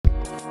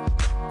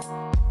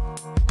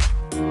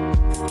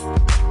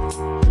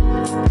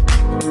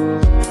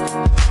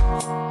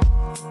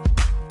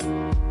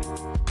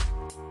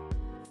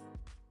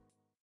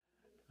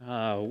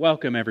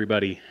welcome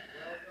everybody.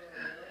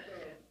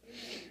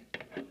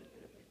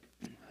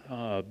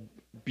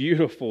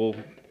 Beautiful,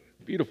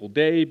 beautiful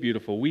day,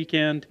 beautiful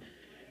weekend.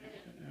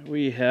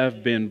 We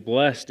have been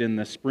blessed in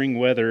the spring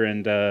weather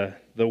and the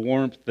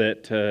warmth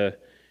that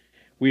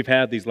we've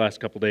had these last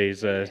couple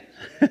days.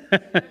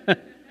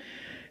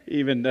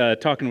 Even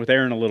talking with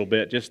Aaron a little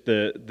bit, just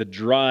the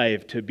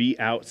drive to be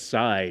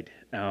outside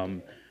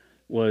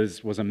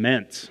was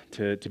immense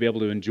to be able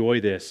to enjoy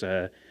this.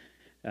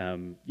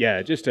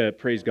 Just to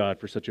praise God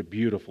for such a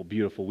beautiful,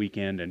 beautiful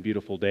weekend and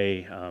beautiful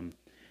day.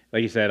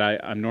 Like you said,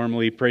 I'm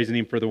normally praising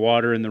Him for the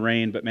water and the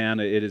rain, but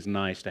man, it is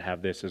nice to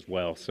have this as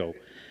well. So,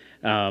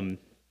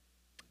 Tony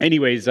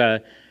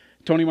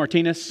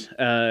Martinez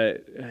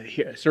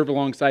serve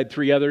alongside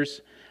three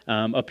others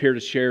up here to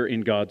share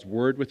in God's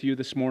Word with you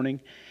this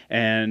morning.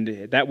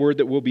 And that word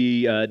that we'll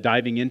be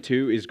diving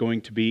into is going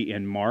to be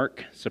in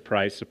Mark.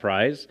 Surprise,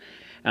 surprise.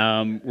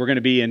 We're going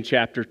to be in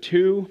chapter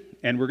 2,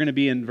 and we're going to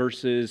be in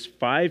verses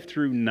 5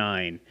 through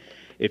 9.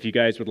 If you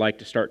guys would like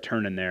to start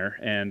turning there,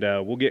 and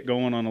we'll get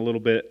going on a little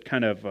bit,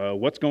 kind of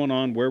what's going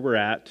on, where we're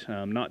at.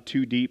 Not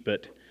too deep,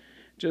 but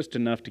just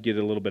enough to get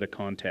a little bit of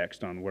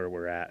context on where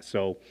we're at.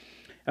 So,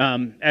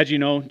 as you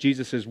know,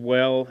 Jesus is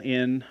well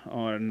in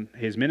on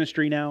His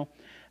ministry now.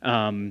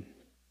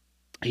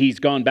 He's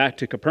gone back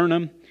to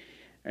Capernaum,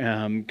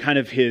 kind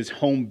of His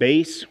home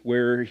base,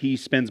 where He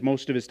spends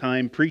most of His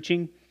time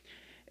preaching.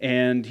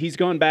 And He's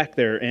gone back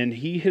there, and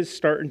He is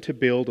starting to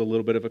build a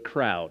little bit of a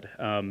crowd.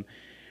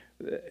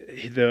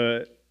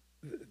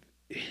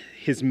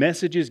 His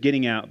message is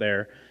getting out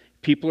there.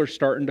 People are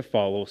starting to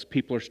follow.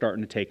 People are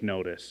starting to take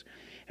notice.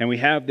 And we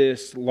have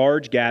this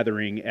large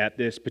gathering at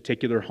this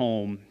particular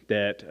home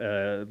that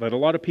a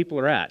lot of people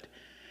are at.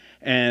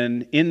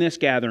 And in this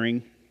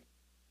gathering,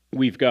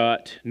 we've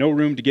got no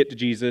room to get to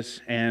Jesus,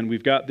 and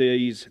we've got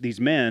these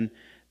men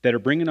that are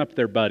bringing up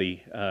their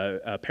buddy,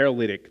 a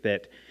paralytic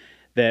that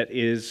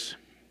is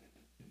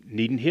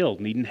needing healed,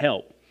 needing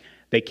help.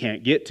 They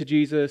can't get to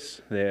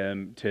Jesus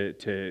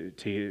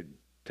to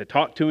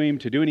talk to Him,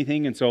 to do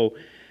anything, and so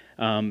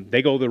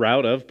they go the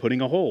route of putting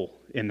a hole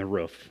in the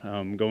roof,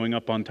 going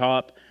up on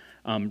top.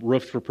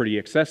 Roofs were pretty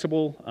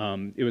accessible.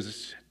 It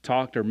was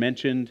talked or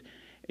mentioned,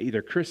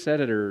 either Chris said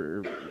it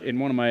or in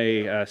one of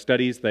my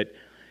studies, that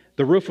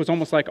the roof was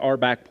almost like our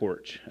back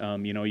porch.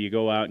 You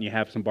go out and you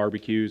have some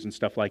barbecues and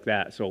stuff like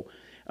that. So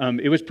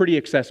it was pretty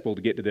accessible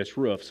to get to this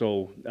roof.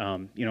 So,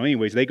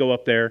 anyways, they go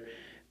up there.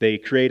 They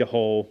create a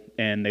hole,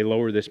 and they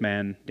lower this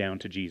man down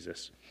to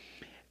Jesus.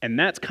 And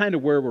that's kind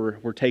of where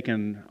we're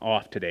taking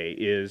off today,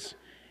 is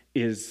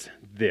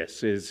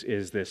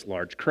this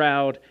large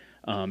crowd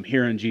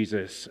hearing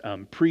Jesus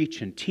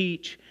preach and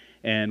teach,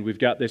 and we've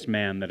got this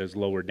man that is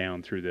lowered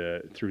down through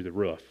the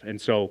roof.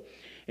 And so,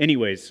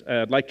 anyways,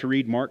 I'd like to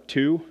read Mark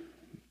 2,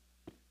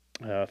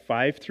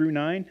 5 through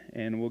 9,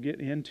 and we'll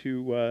get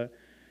into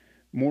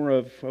more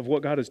of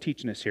what God is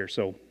teaching us here.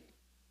 So,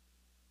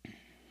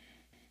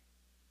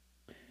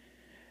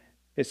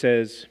 it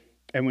says,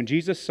 "And when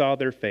Jesus saw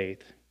their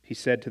faith, He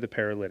said to the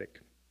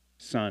paralytic,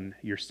 'Son,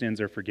 your sins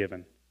are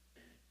forgiven.'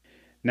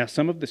 Now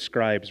some of the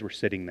scribes were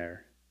sitting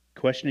there,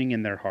 questioning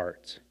in their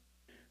hearts,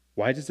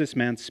 'Why does this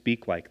man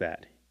speak like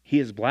that? He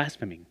is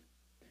blaspheming.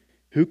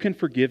 Who can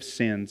forgive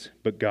sins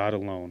but God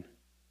alone?'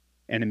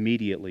 And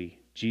immediately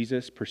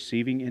Jesus,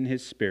 perceiving in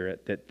His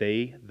spirit that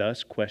they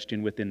thus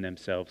questioned within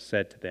themselves,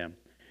 said to them,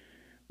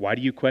 'Why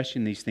do you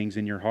question these things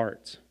in your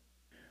hearts?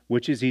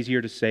 Which is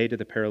easier to say to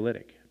the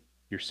paralytic,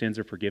 "Your sins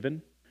are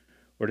forgiven,"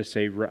 or to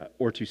say,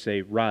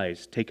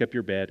 "Rise, take up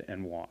your bed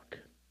and walk"?'"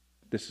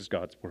 This is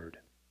God's word.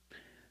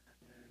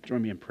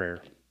 Join me in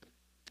prayer.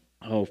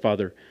 Oh,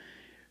 Father,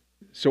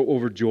 so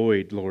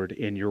overjoyed, Lord,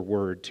 in your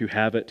word, to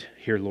have it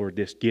here, Lord,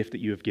 this gift that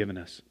you have given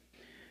us,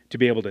 to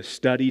be able to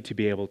study, to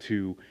be able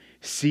to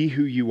see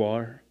who you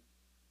are,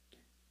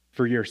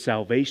 for your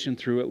salvation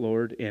through it,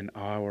 Lord, in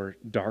our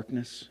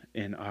darkness,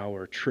 in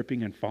our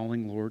tripping and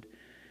falling, Lord,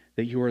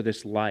 that you are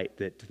this light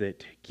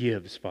that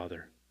gives,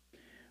 Father.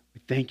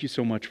 We thank you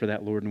so much for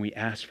that, Lord, and we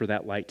ask for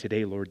that light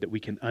today, Lord, that we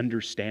can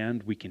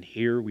understand, we can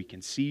hear, we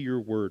can see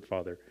your word,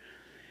 Father.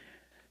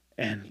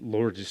 And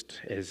Lord, just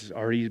as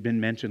already been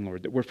mentioned,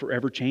 Lord, that we're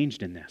forever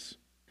changed in this,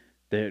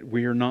 that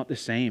we are not the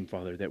same,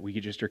 Father, that we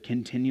just are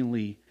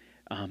continually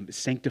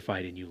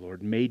sanctified in you,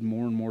 Lord, made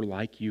more and more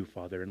like you,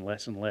 Father, and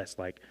less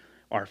like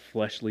our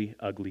fleshly,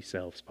 ugly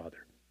selves,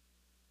 Father.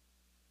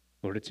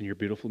 Lord, it's in your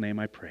beautiful name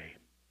I pray.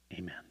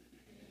 Amen.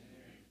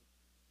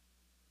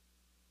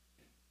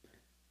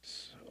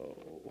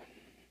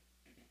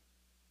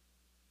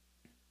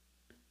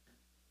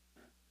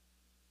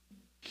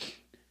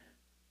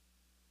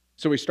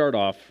 So we start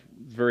off,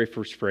 very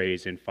first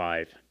phrase in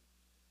 5.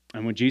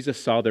 "And when Jesus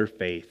saw their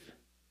faith,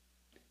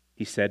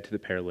 He said to the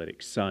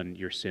paralytic, 'Son,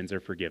 your sins are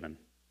forgiven.'"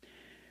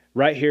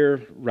 Right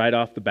here, right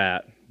off the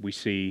bat, we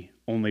see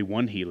only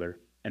one healer,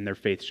 and their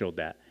faith showed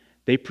that.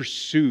 They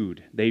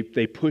pursued, they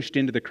pushed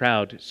into the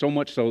crowd, so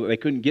much so that they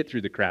couldn't get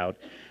through the crowd,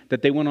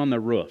 that they went on the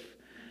roof.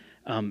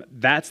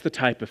 That's the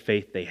type of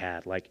faith they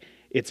had. Like,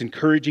 it's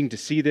encouraging to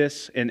see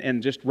this,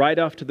 and just right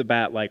off to the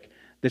bat, like,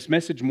 This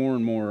message, more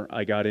and more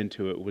I got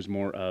into it, was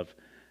more of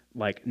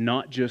like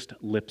not just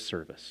lip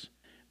service.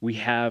 We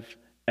have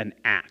an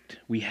act.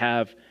 We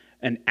have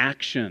an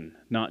action,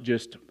 not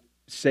just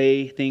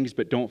say things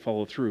but don't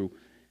follow through.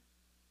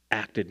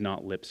 Acted,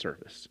 not lip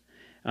service.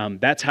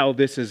 That's how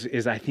this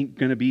is I think,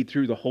 going to be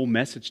through the whole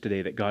message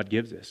today that God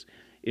gives us,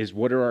 is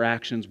what are our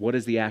actions? What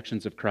is the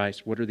actions of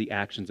Christ? What are the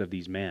actions of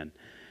these men?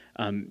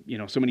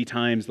 So many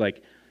times,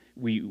 like,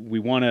 we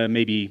want to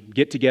maybe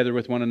get together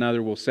with one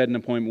another, we'll set an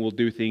appointment, we'll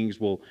do things,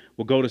 we'll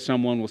go to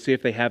someone, we'll see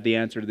if they have the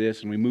answer to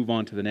this, and we move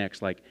on to the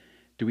next. Like,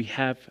 do we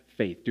have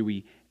faith? Do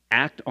we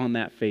act on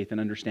that faith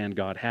and understand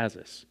God has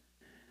us?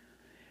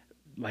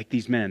 Like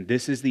these men,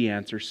 this is the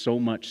answer, so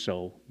much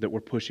so that we're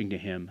pushing to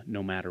Him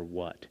no matter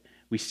what.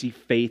 We see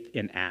faith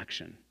in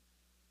action.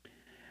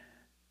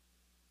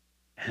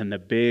 And the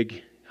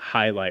big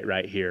highlight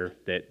right here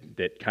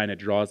that kind of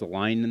draws a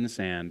line in the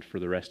sand for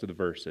the rest of the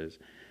verses,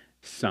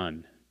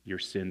 son, your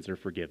sins are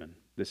forgiven.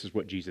 This is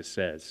what Jesus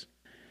says.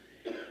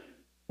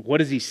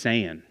 What is He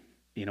saying?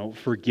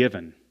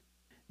 Forgiven.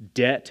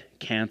 Debt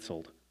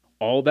canceled.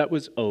 All that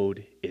was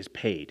owed is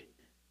paid.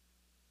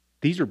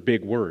 These are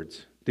big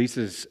words. These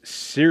is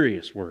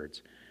serious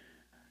words.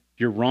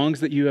 Your wrongs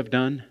that you have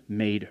done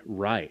made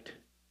right.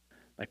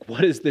 Like,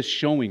 what is this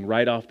showing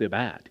right off the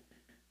bat?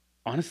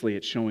 Honestly,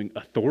 it's showing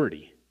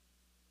authority.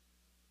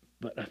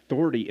 But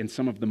authority in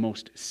some of the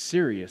most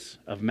serious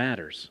of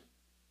matters.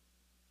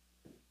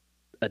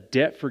 A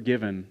debt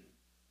forgiven,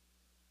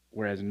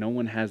 whereas no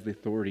one has the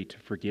authority to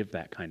forgive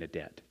that kind of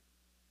debt.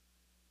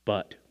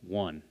 But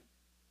one.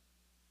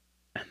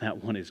 And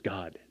that one is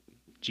God,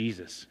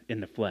 Jesus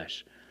in the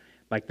flesh.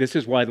 Like, this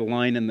is why the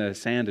line in the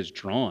sand is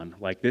drawn.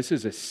 Like, this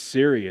is a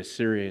serious,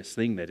 serious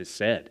thing that is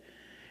said.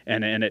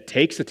 And it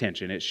takes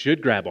attention. It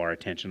should grab our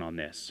attention on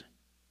this.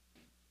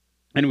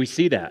 And we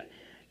see that.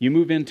 You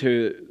move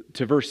into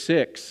verse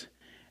 6,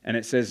 and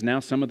it says,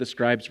 now some of the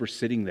scribes were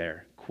sitting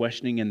there,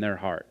 questioning in their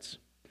hearts.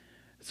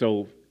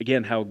 So,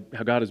 again, how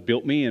God has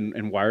built me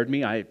and wired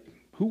me,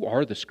 who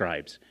are the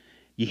scribes?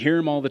 You hear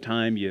them all the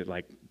time. You're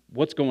like,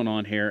 what's going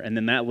on here? And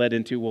then that led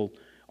into, well,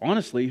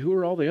 honestly, who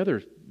are all the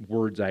other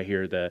words I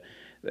hear?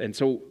 And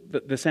so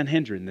the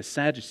Sanhedrin, the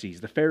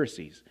Sadducees, the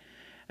Pharisees.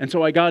 And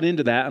so I got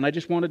into that, and I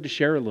just wanted to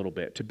share a little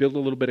bit, to build a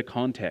little bit of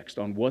context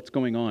on what's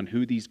going on,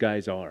 who these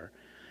guys are.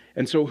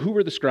 And so who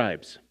were the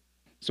scribes?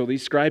 So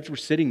these scribes were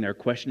sitting there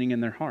questioning in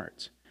their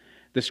hearts.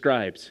 The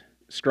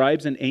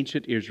scribes in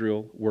ancient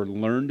Israel were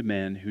learned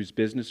men whose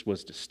business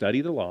was to study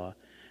the law,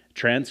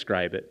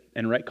 transcribe it,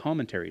 and write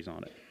commentaries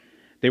on it.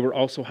 They were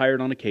also hired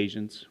on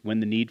occasions when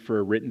the need for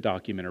a written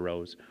document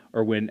arose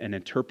or when an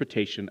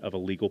interpretation of a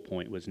legal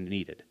point was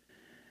needed.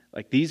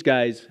 Like, these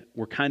guys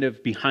were kind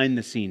of behind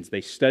the scenes.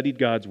 They studied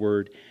God's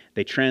word.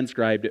 They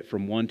transcribed it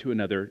from one to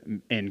another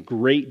in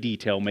great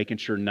detail, making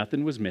sure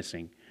nothing was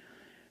missing.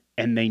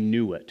 And they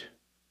knew it.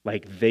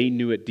 Like, they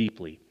knew it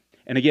deeply.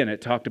 And again,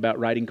 it talked about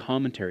writing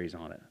commentaries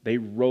on it. They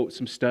wrote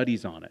some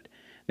studies on it.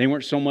 They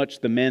weren't so much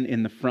the men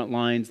in the front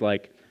lines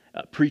like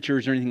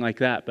preachers or anything like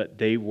that, but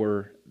they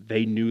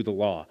knew the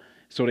law.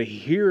 So to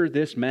hear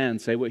this man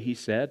say what he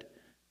said,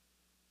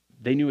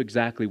 they knew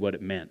exactly what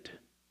it meant.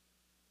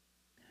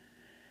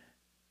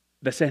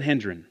 The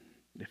Sanhedrin,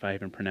 if I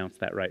even pronounced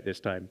that right this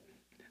time.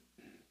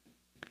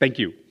 Thank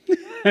you.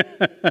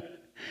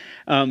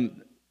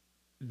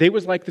 They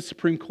was like the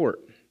Supreme Court.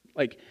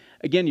 Like,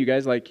 again, you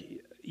guys, like,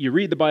 you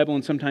read the Bible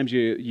and sometimes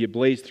you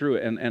blaze through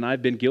it, and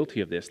I've been guilty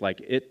of this. Like,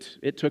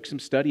 it took some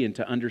studying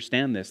to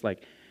understand this.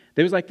 Like,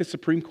 they was like the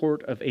Supreme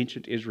Court of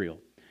ancient Israel.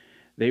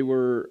 They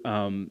were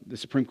the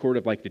Supreme Court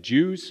of, like, the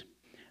Jews.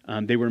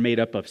 They were made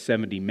up of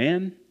 70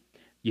 men.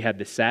 You had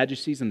the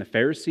Sadducees and the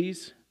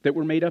Pharisees that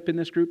were made up in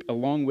this group,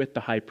 along with the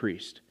high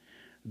priest.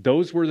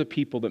 Those were the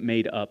people that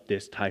made up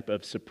this type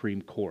of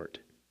Supreme Court.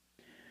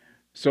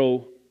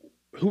 So,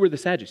 who were the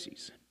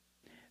Sadducees?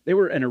 They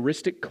were an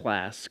aristic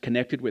class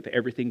connected with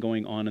everything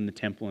going on in the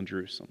temple in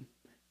Jerusalem.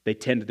 They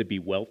tended to be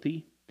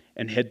wealthy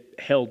and had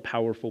held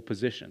powerful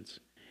positions,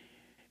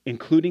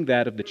 including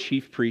that of the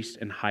chief priest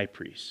and high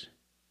priest.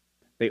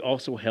 They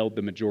also held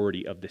the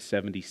majority of the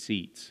 70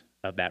 seats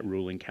of that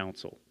ruling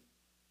council.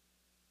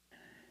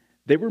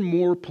 They were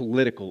more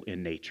political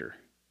in nature,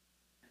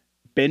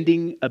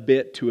 bending a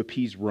bit to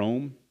appease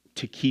Rome,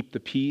 to keep the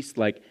peace.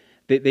 Like,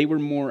 they were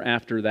more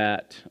after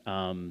that,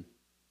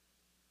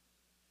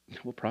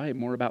 probably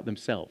more about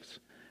themselves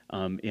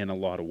in a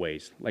lot of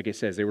ways. Like it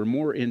says, they were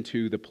more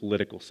into the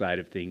political side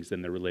of things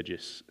than the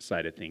religious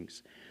side of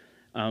things.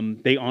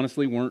 They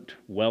honestly weren't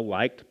well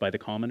liked by the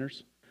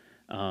commoners.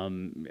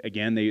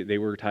 Again, they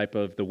were type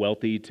of the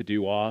wealthy to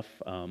do off,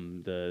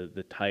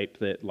 the type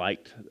that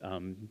liked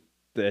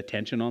the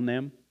attention on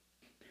them.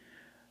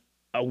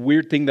 A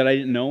weird thing that I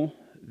didn't know,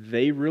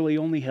 they really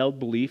only held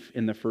belief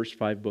in the first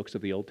 5 books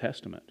of the Old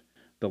Testament,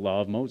 the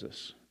Law of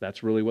Moses.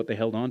 That's really what they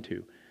held on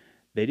to.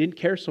 They didn't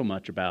care so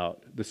much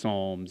about the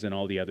Psalms and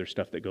all the other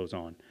stuff that goes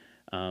on.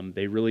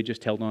 They really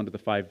just held on to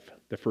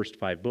the first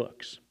 5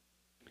 books.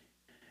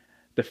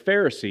 The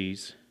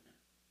Pharisees,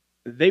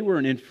 they were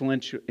an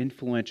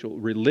influential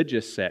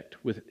religious sect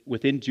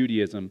within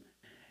Judaism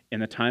in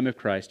the time of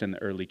Christ and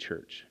the early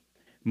church.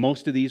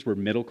 Most of these were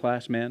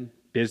middle-class men,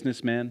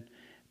 businessmen.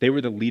 They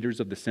were the leaders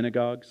of the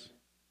synagogues.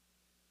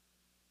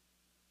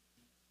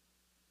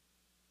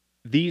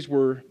 These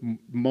were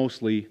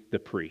mostly the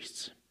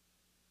priests.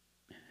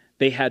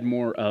 They had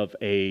more of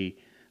a,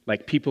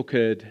 like, people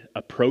could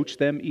approach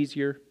them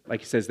easier. Like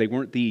he says, they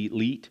weren't the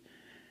elite.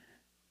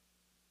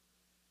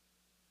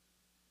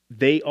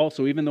 They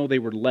also, even though they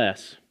were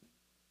less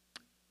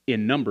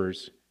in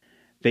numbers,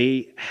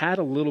 they had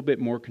a little bit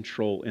more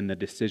control in the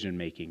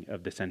decision-making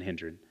of the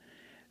Sanhedrin.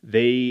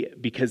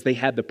 Because they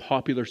had the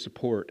popular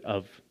support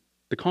of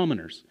the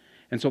commoners.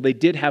 And so they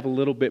did have a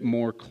little bit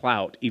more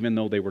clout, even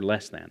though they were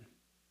less than.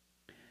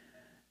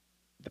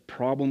 The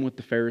problem with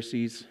the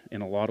Pharisees,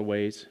 in a lot of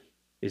ways,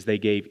 is they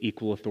gave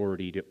equal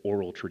authority to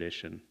oral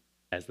tradition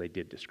as they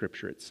did to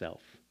Scripture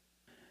itself.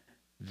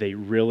 They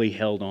really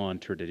held on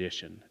to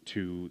tradition,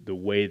 to the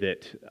way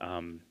that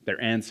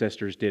their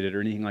ancestors did it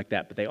or anything like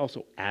that, but they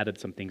also added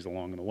some things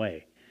along the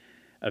way.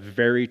 A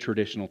very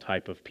traditional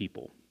type of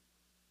people.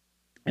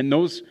 And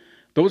those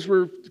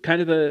were kind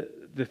of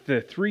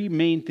the three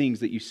main things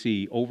that you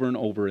see over and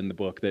over in the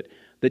book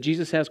that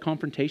Jesus has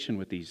confrontation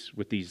with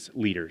these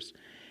leaders.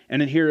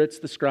 And in here it's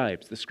the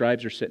scribes. The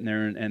scribes are sitting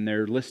there and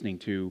they're listening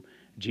to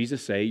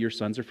Jesus say, your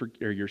sins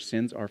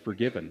are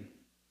forgiven.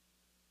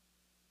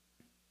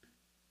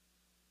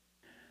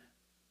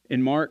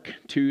 In Mark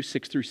 2,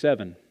 6 through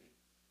 7,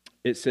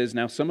 it says,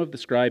 now some of the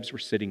scribes were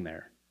sitting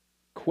there,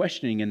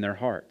 questioning in their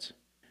hearts,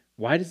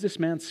 why does this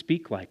man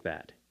speak like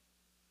that?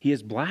 He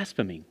is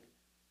blaspheming.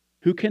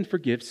 Who can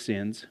forgive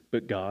sins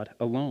but God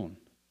alone?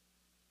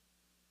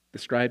 The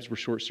scribes were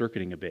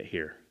short-circuiting a bit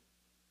here.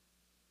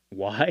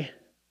 Why?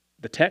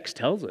 The text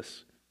tells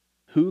us.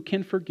 Who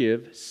can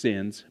forgive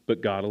sins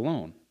but God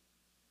alone?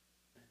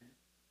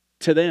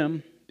 To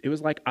them, it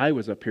was like I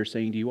was up here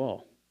saying to you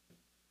all,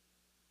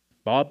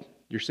 Bob,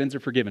 your sins are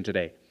forgiven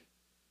today.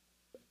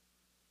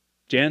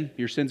 Jen,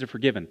 your sins are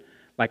forgiven.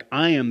 Like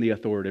I am the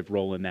authoritative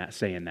role in that,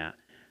 saying that.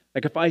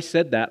 Like if I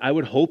said that, I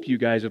would hope you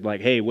guys would be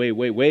like, hey,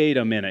 wait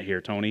a minute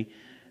here, Tony.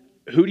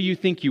 Who do you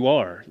think you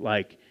are?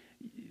 Like,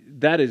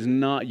 that is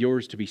not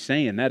yours to be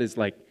saying. That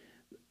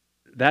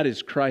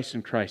is Christ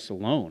and Christ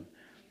alone.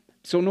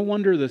 So no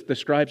wonder the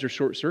scribes are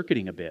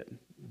short-circuiting a bit.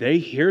 They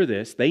hear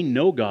this. They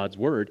know God's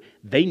word.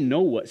 They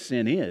know what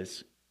sin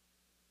is.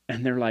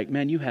 And they're like,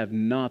 man, you have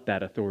not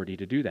that authority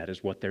to do that,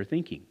 is what they're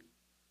thinking.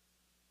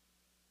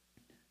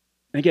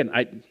 Again,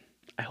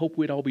 I hope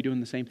we'd all be doing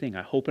the same thing.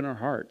 I hope in our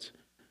hearts,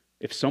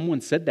 if someone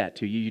said that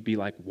to you, you'd be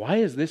like, why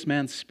is this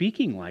man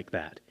speaking like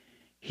that?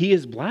 He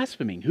is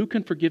blaspheming. Who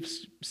can forgive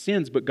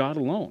sins but God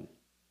alone?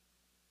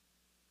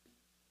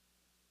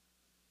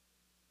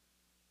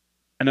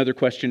 Another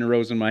question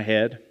arose in my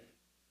head.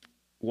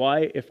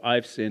 Why, if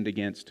I've sinned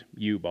against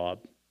you, Bob,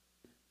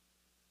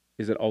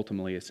 is it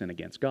ultimately a sin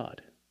against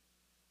God?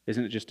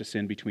 Isn't it just a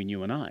sin between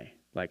you and I?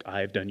 Like,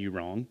 I've done you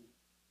wrong.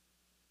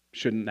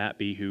 Shouldn't that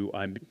be who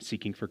I'm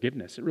seeking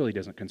forgiveness? It really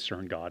doesn't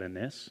concern God in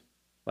this.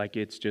 Like,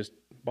 it's just,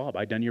 Bob,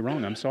 I've done you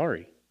wrong. I'm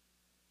sorry.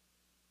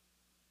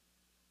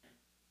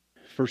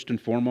 First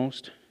and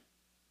foremost,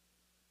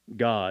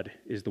 God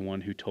is the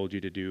one who told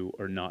you to do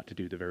or not to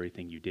do the very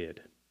thing you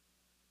did.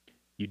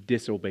 You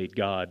disobeyed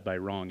God by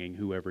wronging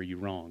whoever you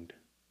wronged.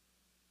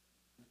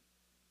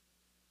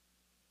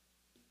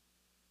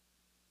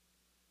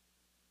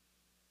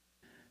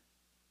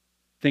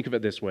 Think of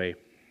it this way.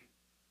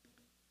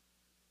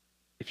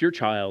 If your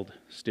child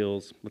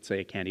steals, let's say,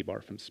 a candy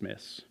bar from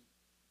Smith's,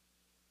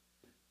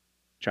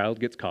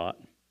 child gets caught.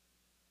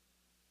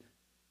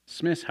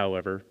 Smith's,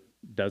 however,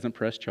 doesn't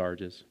press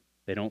charges.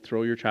 They don't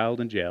throw your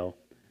child in jail.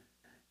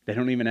 They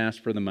don't even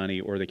ask for the money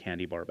or the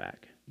candy bar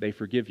back. They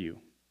forgive you.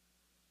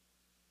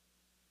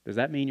 Does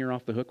that mean you're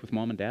off the hook with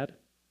mom and dad?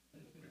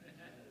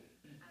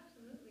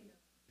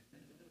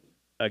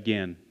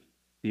 Again,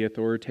 the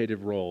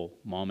authoritative role,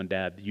 mom and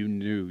dad, you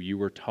knew, you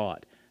were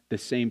taught. The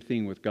same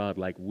thing with God,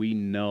 like we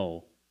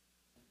know.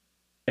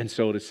 And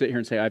so to sit here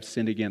and say, I've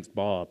sinned against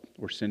Bob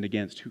or sinned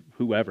against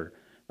whoever,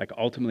 like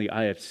ultimately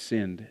I have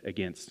sinned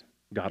against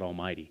God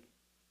Almighty.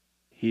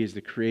 He is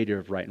the creator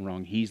of right and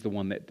wrong. He's the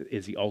one that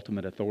is the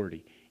ultimate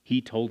authority.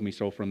 He told me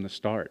so from the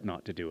start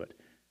not to do it.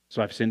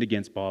 So I've sinned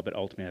against Bob, but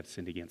ultimately I've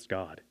sinned against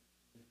God.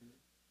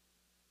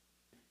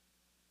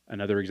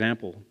 Another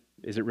example,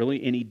 is it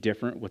really any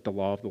different with the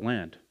law of the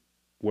land,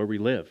 where we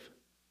live?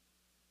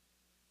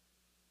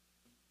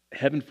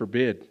 Heaven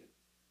forbid,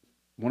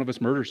 one of us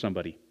murders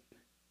somebody.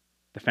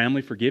 The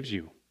family forgives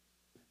you.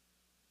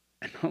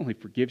 And not only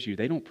forgives you,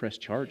 they don't press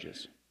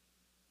charges.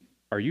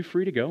 Are you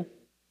free to go?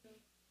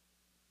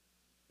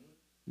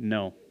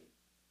 No.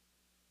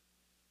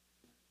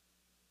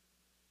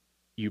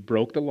 You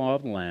broke the law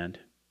of the land.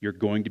 You're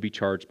going to be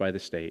charged by the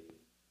state.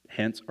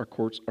 Hence, our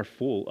courts are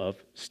full of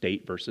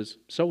state versus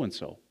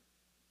so-and-so.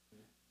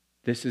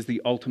 This is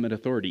the ultimate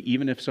authority.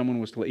 Even if someone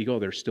was to let you go,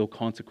 there's still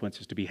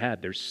consequences to be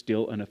had. There's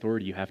still an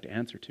authority you have to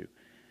answer to.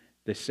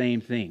 The same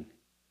thing.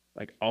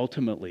 Like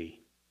ultimately,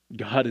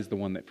 God is the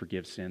one that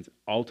forgives sins.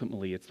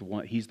 Ultimately,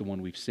 He's the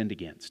one we've sinned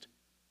against.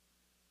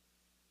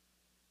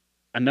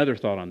 Another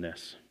thought on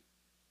this.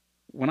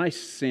 When I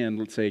sin,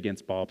 let's say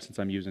against Bob, since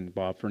I'm using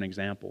Bob for an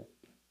example,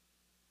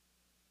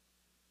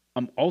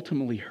 I'm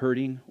ultimately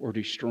hurting or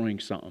destroying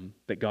something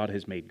that God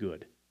has made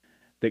good,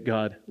 that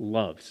God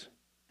loves.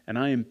 And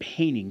I am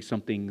painting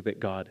something that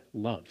God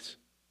loves.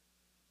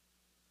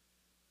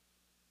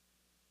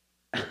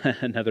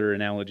 Another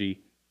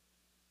analogy.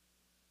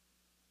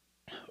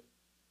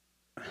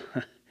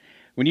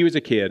 When you as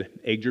a kid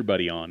egged your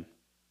buddy on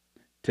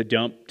to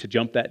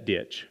jump that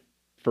ditch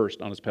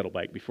first on his pedal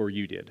bike before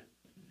you did,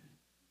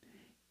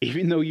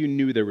 even though you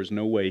knew there was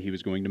no way he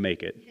was going to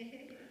make it,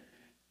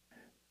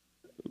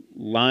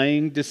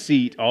 lying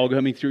deceit all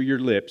coming through your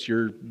lips,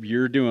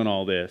 you're doing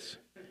all this,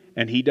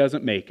 and he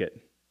doesn't make it.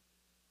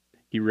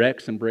 He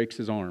wrecks and breaks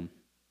his arm.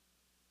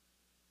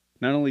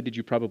 Not only did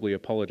you probably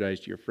apologize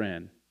to your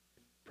friend,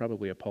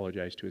 probably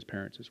apologize to his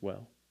parents as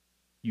well.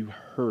 You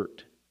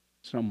hurt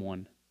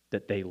someone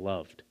that they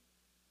loved.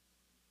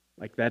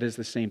 Like that is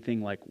the same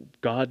thing. Like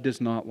God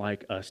does not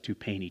like us to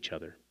pain each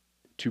other,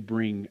 to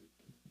bring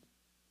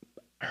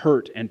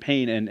hurt and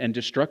pain and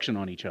destruction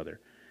on each other.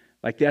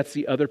 Like that's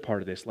the other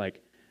part of this.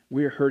 Like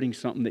we're hurting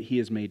something that He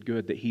has made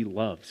good, that He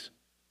loves.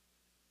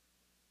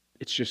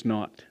 It's just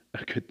not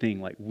a good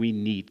thing. Like we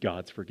need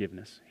God's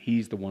forgiveness.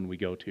 He's the one we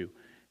go to.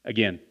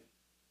 Again,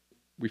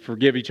 we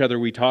forgive each other,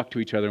 we talk to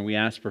each other, and we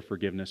ask for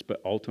forgiveness,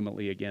 but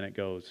ultimately, again, it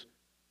goes,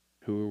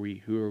 who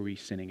are we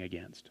sinning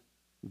against?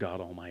 God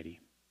Almighty.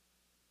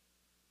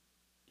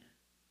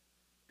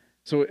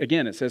 So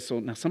again, it says, so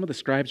now some of the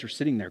scribes were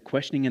sitting there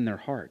questioning in their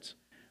hearts,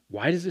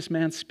 why does this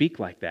man speak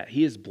like that?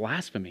 He is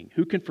blaspheming.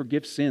 Who can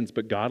forgive sins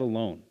but God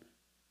alone?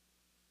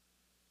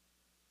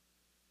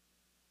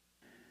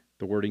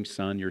 The wording,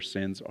 son, your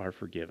sins are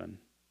forgiven,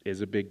 is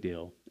a big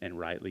deal, and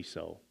rightly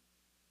so.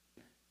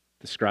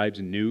 The scribes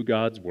knew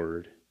God's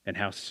word and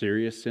how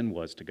serious sin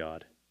was to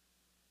God.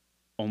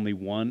 Only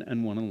one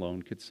and one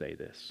alone could say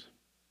this.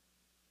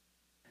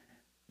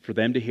 For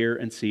them to hear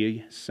and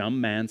see some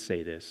man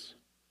say this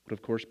would,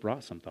 of course,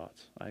 brought some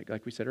thoughts.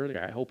 Like we said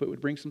earlier, I hope it would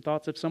bring some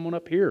thoughts if someone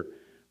up here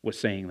was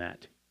saying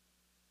that.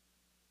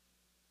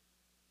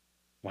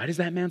 Why does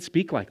that man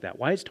speak like that?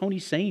 Why is Tony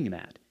saying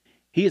that?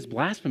 He is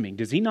blaspheming.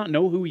 Does he not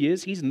know who he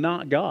is? He's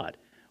not God.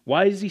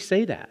 Why does he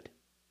say that?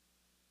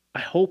 I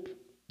hope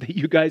that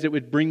you guys, it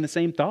would bring the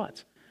same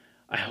thoughts.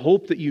 I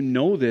hope that you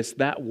know this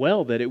that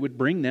well that it would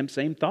bring them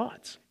same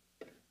thoughts.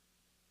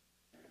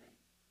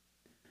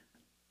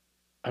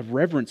 Of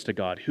reverence to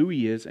God, who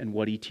He is and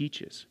what He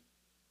teaches.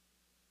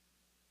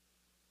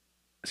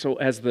 So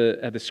as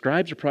the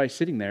scribes are probably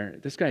sitting there,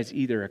 this guy's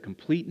either a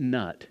complete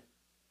nut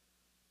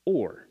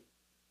or,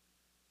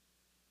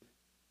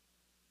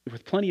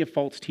 with plenty of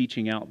false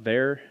teaching out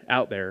there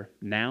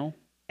now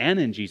and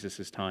in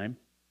Jesus' time,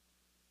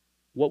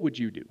 what would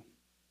you do?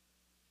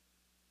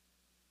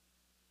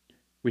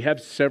 We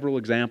have several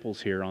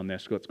examples here on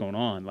this, what's going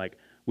on. Like,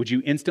 would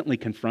you instantly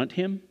confront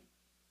him?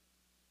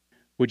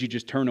 Would you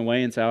just turn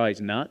away and say, oh, he's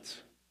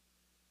nuts?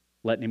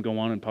 Letting him go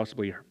on and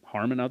possibly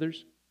harming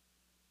others?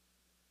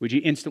 Would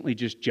you instantly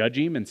just judge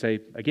him and say,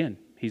 again,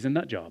 he's a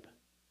nut job?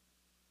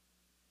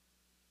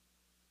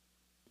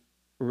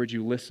 Or would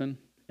you listen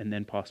and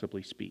then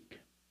possibly speak?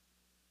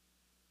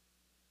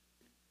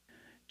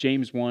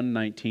 James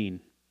 1:19.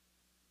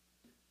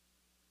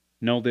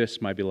 Know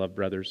this, my beloved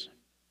brothers.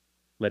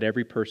 Let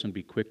every person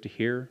be quick to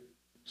hear,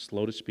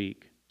 slow to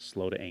speak,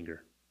 slow to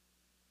anger.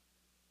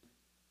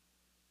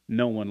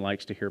 No one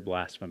likes to hear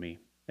blasphemy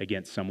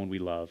against someone we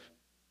love,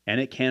 and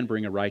it can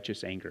bring a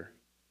righteous anger.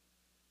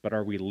 But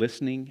are we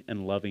listening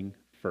and loving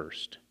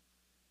first?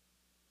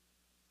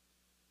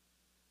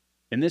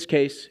 In this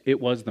case, it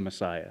was the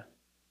Messiah.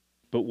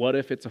 But what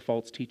if it's a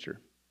false teacher?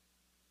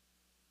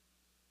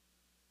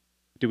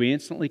 Do we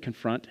instantly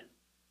confront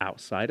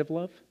outside of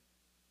love?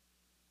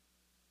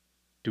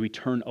 Do we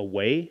turn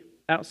away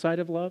outside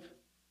of love?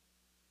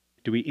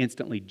 Do we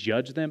instantly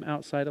judge them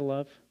outside of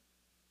love?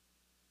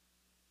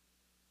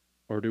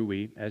 Or do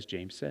we, as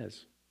James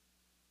says,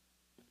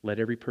 let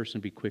every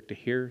person be quick to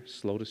hear,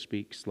 slow to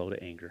speak, slow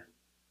to anger?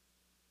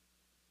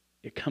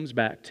 It comes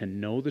back to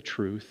know the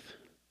truth,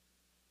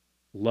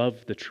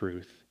 love the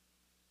truth,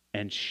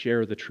 and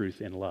share the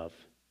truth in love.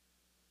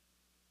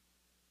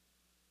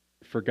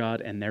 For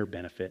God and their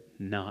benefit,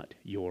 not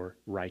your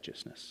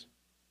righteousness.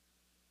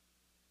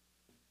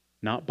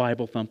 Not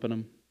Bible thumping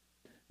them.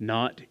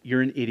 Not,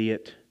 you're an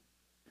idiot.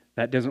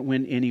 That doesn't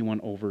win anyone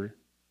over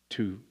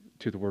to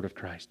the word of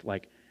Christ.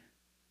 Like,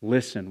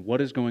 listen,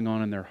 what is going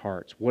on in their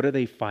hearts? What are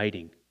they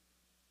fighting?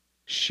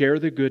 Share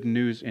the good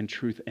news in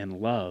truth and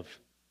love.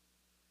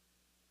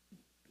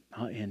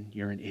 Not in,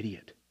 you're an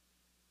idiot.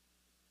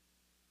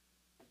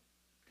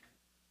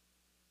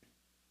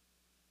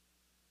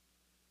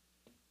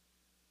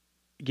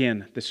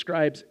 Again, the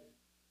scribes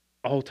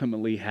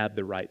ultimately had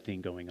the right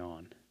thing going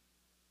on.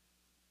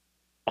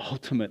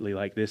 Ultimately,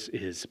 like, this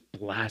is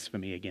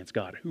blasphemy against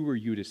God. Who are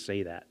you to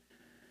say that?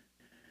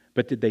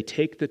 But did they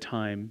take the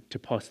time to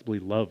possibly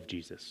love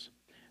Jesus?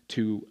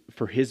 To,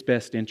 for His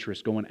best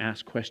interest, go and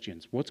ask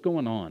questions. What's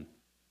going on?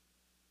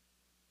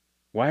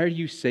 Why do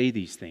you say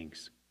these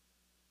things?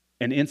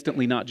 and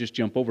instantly not just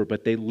jump over,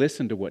 but they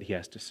listen to what he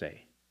has to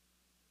say.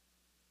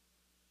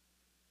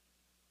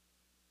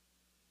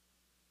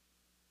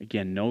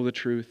 Again, know the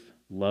truth,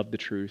 love the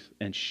truth,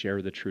 and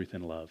share the truth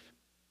in love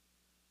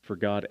for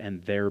God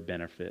and their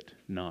benefit,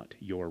 not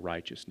your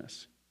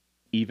righteousness,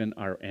 even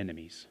our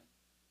enemies.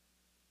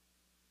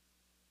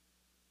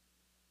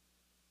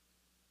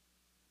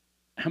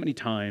 How many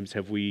times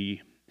have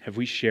we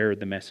shared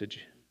the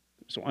message?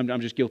 So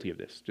I'm just guilty of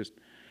this. Just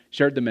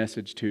shared the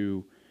message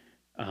to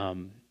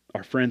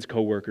our friends,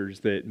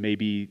 coworkers that may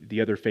be the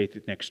other faith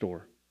next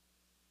door,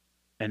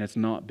 and it's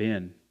not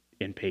been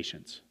in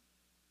patience.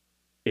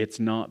 It's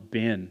not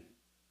been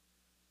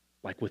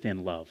like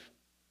within love.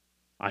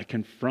 I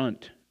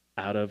confront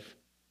out of,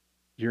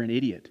 you're an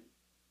idiot.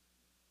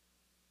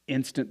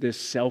 Instant this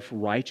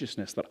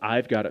self-righteousness that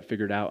I've got it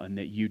figured out and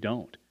that you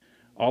don't.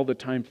 All the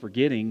time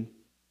forgetting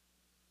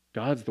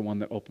God's the one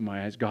that opened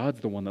my eyes. God's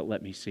the one that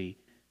let me see.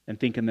 And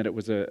thinking that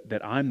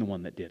that I'm the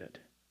one that did it.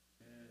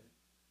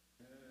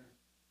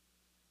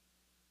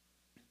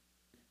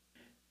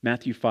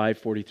 Matthew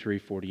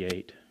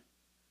 5:43-48.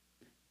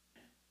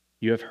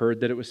 You have heard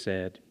that it was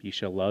said, you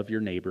shall love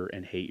your neighbor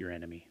and hate your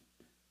enemy.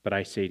 But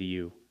I say to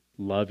you,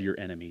 love your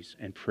enemies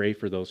and pray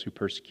for those who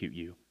persecute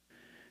you,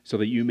 so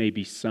that you may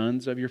be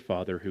sons of your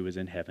Father who is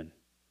in heaven.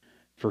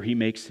 For he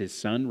makes his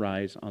sun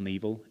rise on the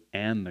evil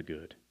and the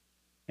good,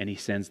 and he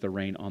sends the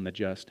rain on the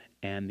just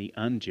and the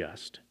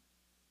unjust.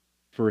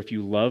 For if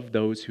you love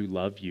those who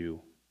love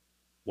you,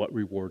 what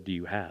reward do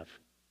you have?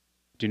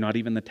 Do not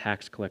even the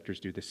tax collectors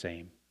do the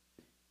same?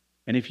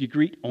 And if you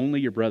greet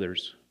only your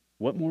brothers,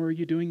 what more are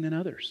you doing than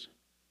others?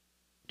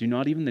 Do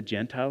not even the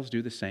Gentiles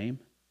do the same?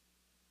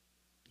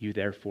 You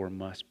therefore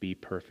must be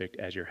perfect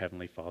as your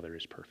heavenly Father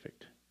is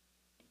perfect.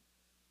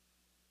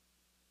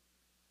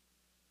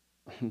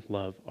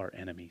 Love our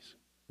enemies.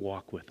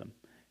 Walk with them.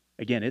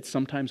 Again, it's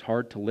sometimes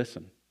hard to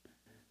listen.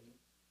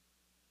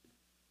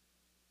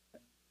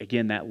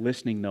 Again, that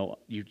listening, though,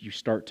 you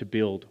start to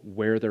build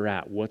where they're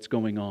at, what's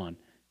going on,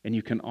 and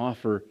you can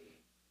offer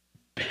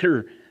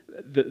better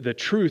the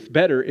truth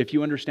better if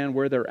you understand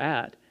where they're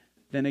at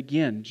than,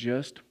 again,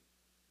 just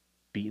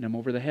beating them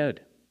over the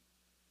head.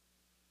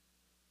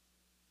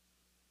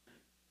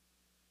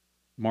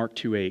 Mark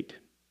 2:8,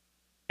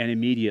 and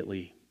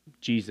immediately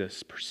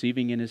Jesus,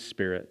 perceiving in his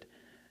spirit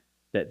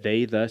that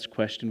they thus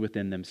questioned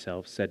within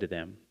themselves, said to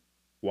them,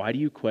 why do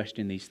you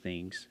question these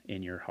things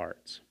in your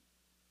hearts?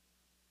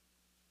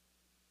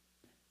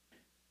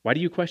 Why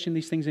do you question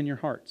these things in your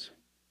hearts?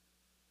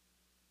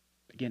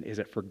 Again, is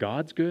it for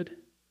God's good?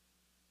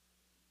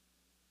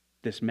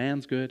 This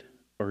man's good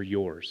or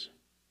yours?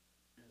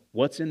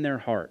 What's in their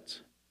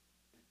hearts?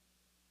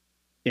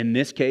 In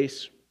this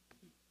case,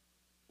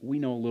 we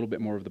know a little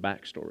bit more of the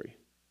backstory.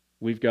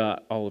 We've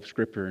got all of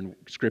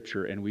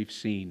Scripture and we've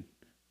seen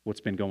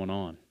what's been going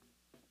on.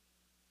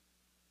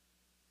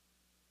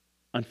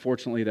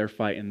 Unfortunately, they're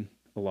fighting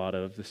a lot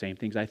of the same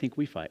things I think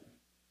we fight.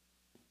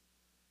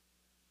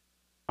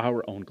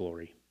 Our own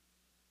glory.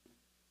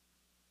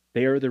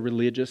 They are the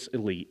religious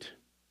elite,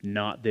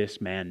 not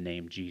this man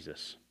named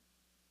Jesus.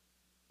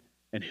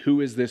 And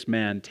who is this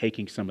man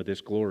taking some of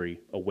this glory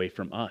away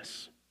from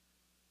us?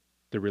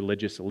 The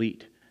religious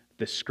elite,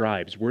 the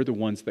scribes. We're the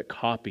ones that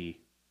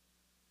copy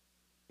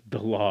the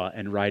law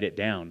and write it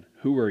down.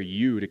 Who are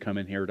you to come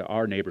in here to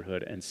our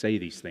neighborhood and say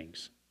these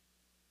things?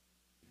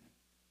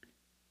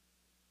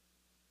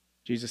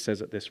 Jesus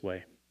says it this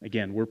way.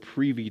 Again,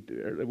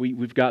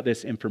 we've got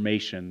this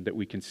information that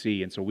we can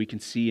see, and so we can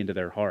see into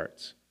their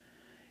hearts.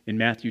 In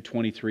Matthew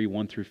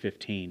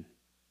 23:1-15,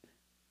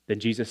 then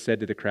Jesus said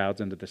to the crowds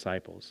and the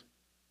disciples,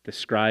 the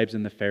scribes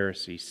and the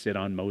Pharisees sit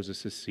on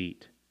Moses'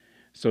 seat.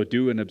 So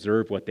do and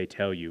observe what they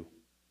tell you,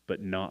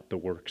 but not the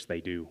works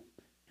they do.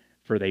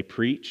 For they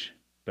preach,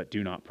 but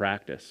do not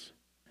practice.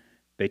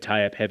 They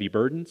tie up heavy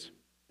burdens,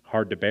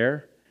 hard to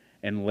bear,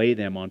 and lay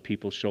them on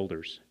people's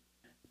shoulders.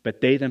 But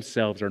they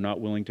themselves are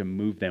not willing to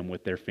move them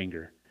with their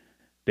finger.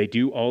 They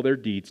do all their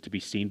deeds to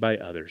be seen by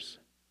others.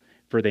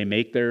 For they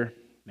make their...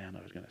 Man,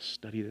 I was going to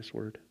study this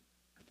word.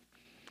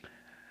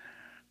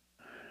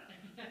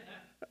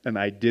 And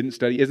I didn't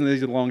study. Isn't these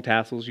the long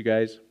tassels, you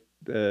guys?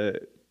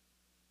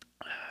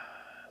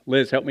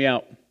 Liz, help me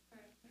out.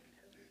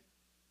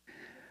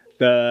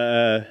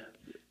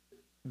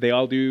 They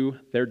all do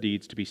their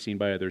deeds to be seen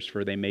by others,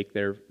 for they make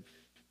their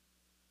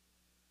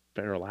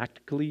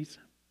phylacteries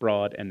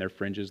broad and their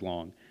fringes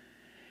long.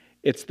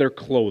 It's their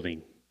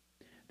clothing.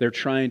 They're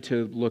trying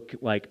to look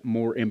like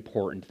more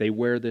important. They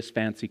wear this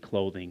fancy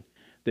clothing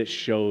that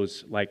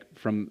shows, like,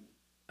 from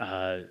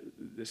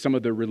some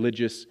of the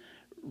religious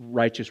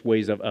righteous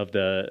ways of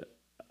the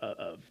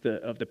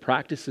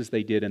practices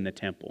they did in the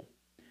temple.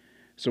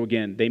 So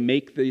again, they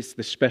make the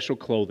special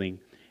clothing,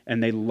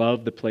 and they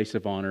love the place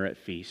of honor at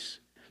feasts,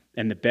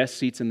 and the best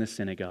seats in the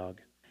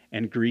synagogue,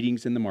 and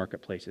greetings in the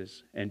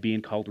marketplaces, and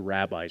being called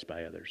rabbis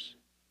by others.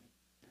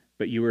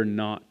 But you are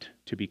not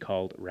to be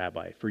called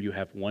rabbi, for you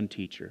have one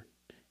teacher,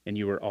 and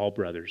you are all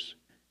brothers.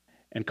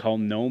 And call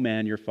no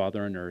man your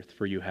father on earth,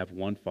 for you have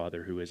one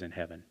Father who is in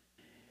heaven.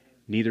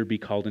 Neither be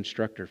called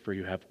instructor, for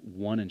you have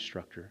one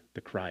instructor, the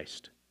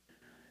Christ.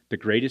 The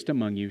greatest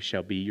among you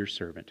shall be your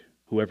servant.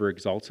 Whoever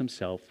exalts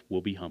himself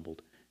will be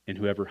humbled, and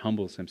whoever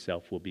humbles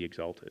himself will be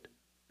exalted.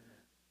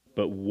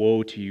 But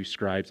woe to you,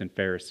 scribes and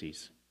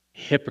Pharisees,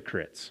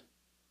 hypocrites!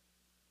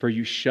 For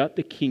you shut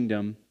the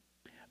kingdom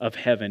of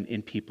heaven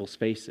in people's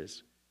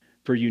faces.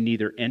 For you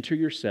neither enter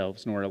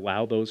yourselves nor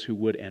allow those who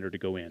would enter to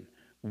go in.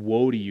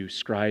 Woe to you,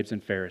 scribes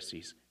and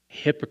Pharisees,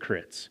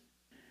 hypocrites!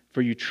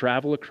 For you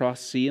travel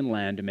across sea and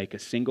land to make a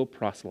single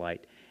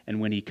proselyte, and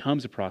when he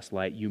comes a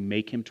proselyte, you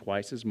make him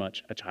twice as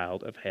much a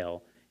child of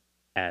hell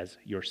as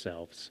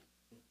yourselves.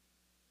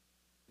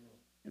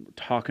 And we're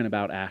talking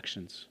about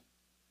actions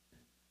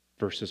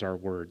versus our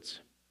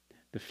words.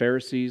 The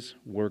Pharisees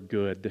were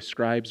good. The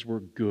scribes were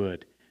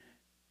good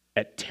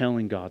at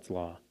telling God's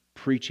law,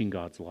 preaching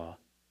God's law.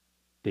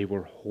 They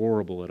were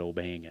horrible at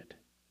obeying it.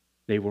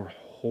 They were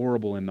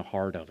horrible in the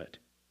heart of it,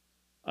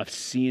 of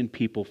seeing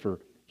people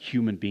for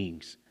human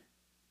beings.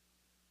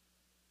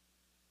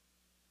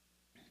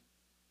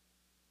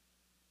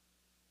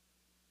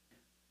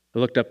 I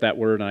looked up that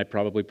word and I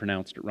probably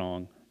pronounced it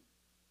wrong.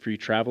 For you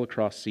travel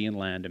across sea and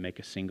land to make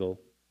a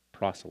single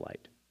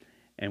proselyte.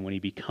 And when he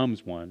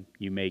becomes one,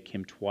 you make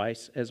him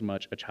twice as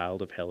much a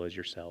child of hell as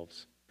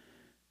yourselves.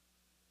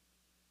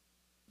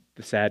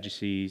 The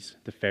Sadducees,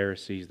 the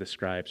Pharisees, the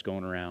scribes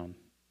going around,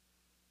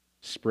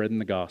 spreading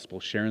the gospel,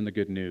 sharing the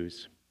good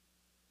news.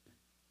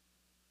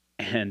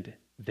 And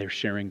they're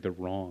sharing the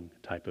wrong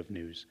type of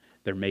news.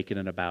 They're making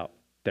it about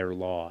their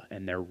law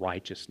and their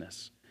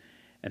righteousness.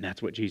 And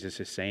that's what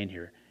Jesus is saying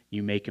here.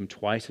 You make him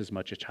twice as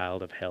much a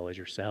child of hell as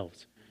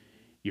yourselves.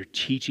 You're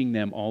teaching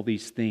them all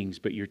these things,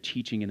 but you're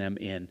teaching them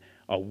in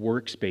a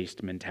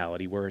works-based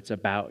mentality where it's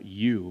about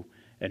you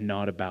and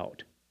not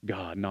about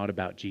God, not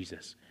about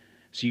Jesus.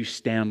 So you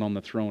stand on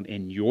the throne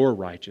in your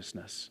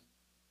righteousness,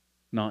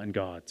 not in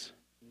God's.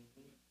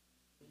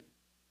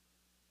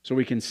 So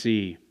we can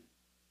see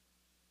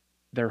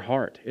their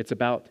heart. It's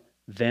about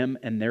them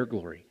and their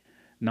glory,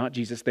 not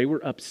Jesus. They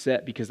were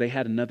upset because they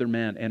had another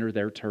man enter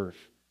their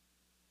turf.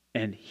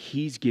 And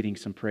he's getting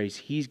some praise,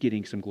 he's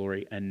getting some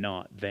glory, and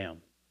not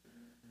them.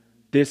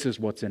 This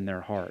is what's in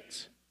their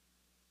hearts.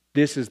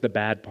 This is the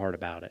bad part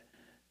about it.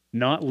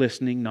 Not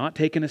listening, not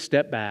taking a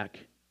step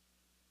back,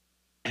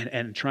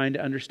 and trying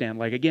to understand.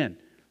 Like, again,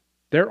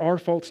 there are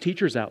false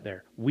teachers out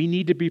there. We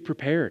need to be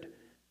prepared.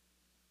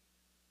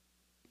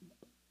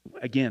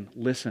 Again,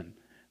 listen.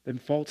 Them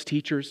false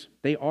teachers,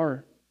 they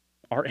are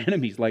our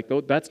enemies. Like,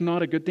 that's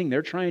not a good thing.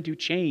 They're trying to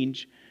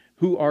change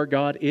who our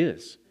God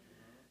is.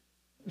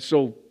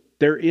 So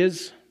there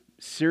is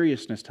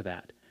seriousness to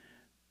that.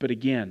 But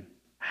again,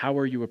 how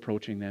are you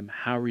approaching them?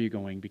 How are you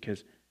going?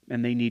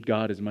 And they need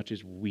God as much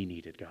as we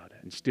needed God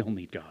and still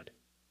need God.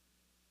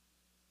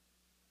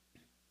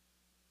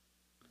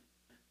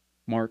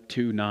 Mark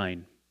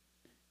 2:9.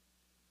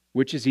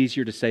 Which is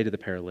easier to say to the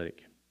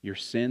paralytic, your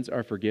sins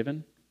are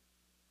forgiven?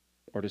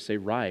 Or to say,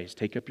 rise,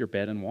 take up your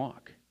bed and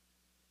walk?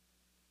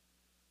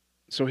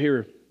 So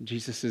here,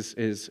 Jesus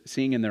is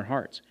seeing in their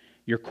hearts,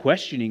 you're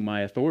questioning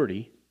my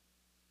authority.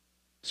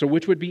 So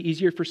which would be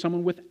easier for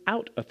someone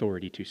without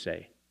authority to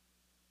say?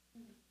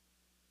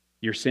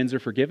 Your sins are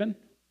forgiven?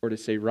 Or to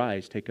say,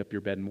 rise, take up your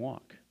bed and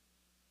walk?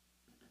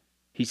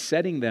 He's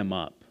setting them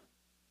up.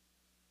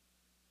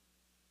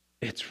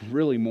 It's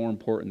really more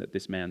important that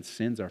this man's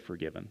sins are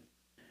forgiven.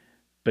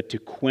 But to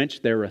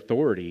quench their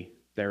authority,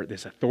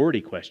 this authority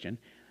question,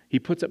 he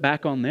puts it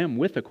back on them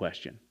with a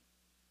question.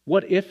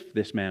 What if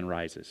this man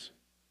rises?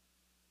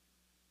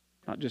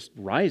 Not just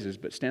rises,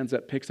 but stands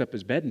up, picks up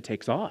his bed, and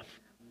takes off.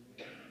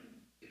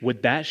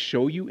 Would that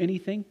show you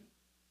anything?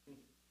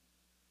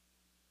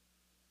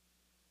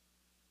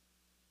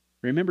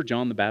 Remember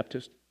John the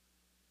Baptist?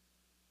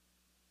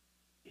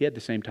 He had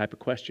the same type of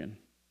question.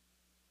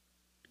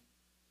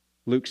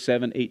 Luke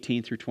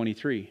 7:18 through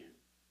 23.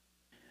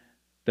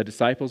 The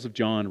disciples of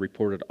John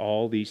reported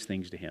all these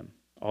things to him,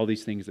 all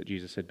these things that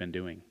Jesus had been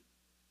doing.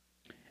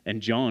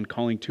 And John,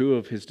 calling two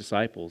of his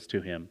disciples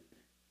to him,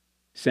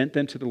 sent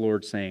them to the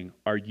Lord, saying,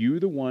 are you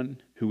the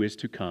one who is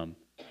to come,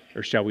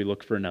 or shall we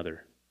look for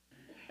another?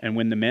 And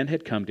when the men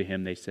had come to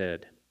him, they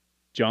said,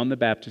 John the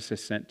Baptist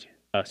has sent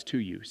us to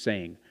you,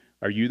 saying,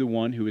 are you the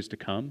one who is to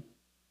come,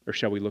 or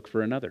shall we look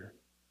for another?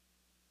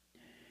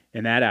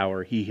 In that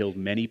hour he healed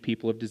many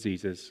people of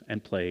diseases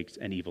and plagues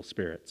and evil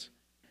spirits.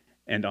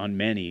 And on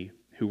many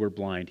who were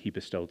blind he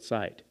bestowed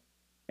sight.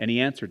 And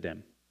he answered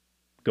them,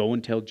 go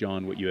and tell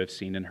John what you have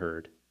seen and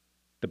heard.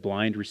 The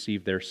blind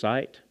receive their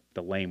sight,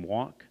 the lame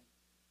walk,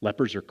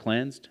 lepers are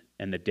cleansed,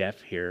 and the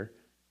deaf hear.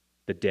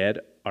 The dead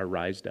are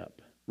raised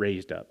up.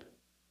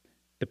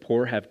 The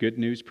poor have good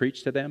news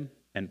preached to them,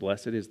 and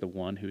blessed is the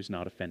one who is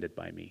not offended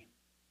by me.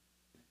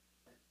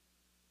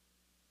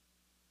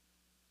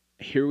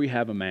 Here we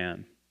have a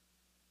man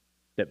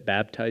that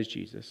baptized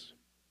Jesus,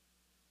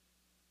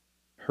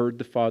 heard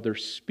the Father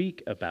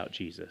speak about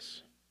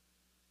Jesus,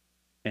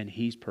 and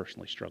he's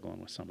personally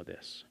struggling with some of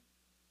this.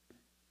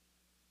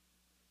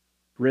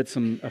 Read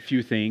a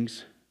few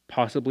things,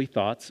 possibly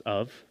thoughts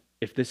of,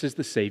 if this is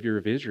the Savior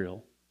of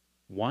Israel,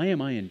 Why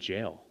am I in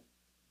jail?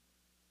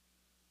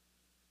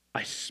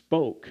 I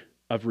spoke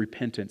of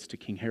repentance to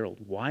King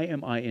Herod. Why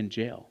am I in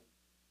jail?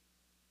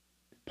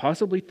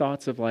 Possibly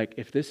thoughts of like,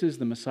 if this is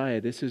the Messiah,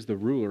 this is the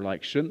ruler,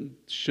 like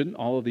shouldn't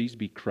all of these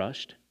be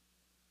crushed?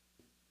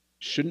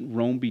 Shouldn't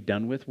Rome be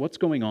done with? What's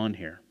going on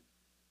here?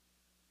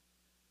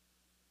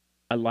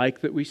 I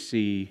like that we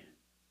see,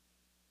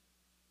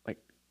 like,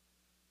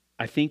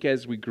 I think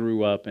as we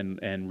grew up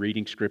and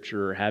reading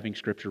Scripture or having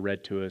Scripture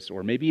read to us,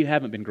 or maybe you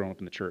haven't been growing up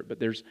in the church, but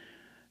there's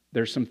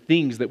some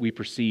things that we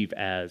perceive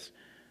as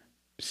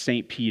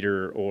St.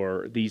 Peter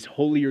or these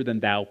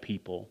holier-than-thou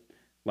people.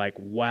 Like,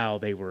 wow,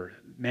 they were,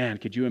 man,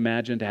 could you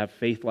imagine to have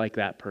faith like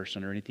that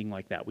person or anything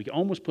like that? We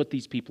almost put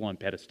these people on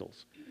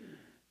pedestals.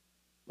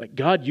 Like,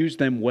 God used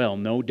them well,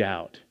 no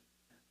doubt.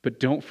 But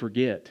don't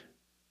forget,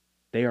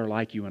 they are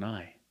like you and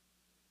I.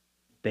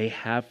 They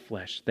have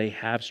flesh. They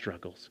have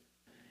struggles.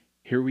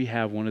 Here we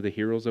have one of the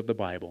heroes of the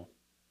Bible,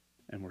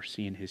 and we're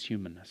seeing his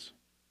humanness,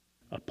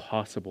 a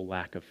possible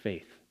lack of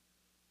faith.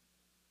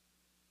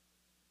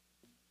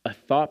 A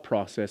thought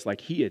process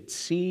like he had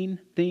seen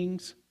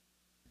things.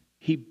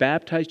 He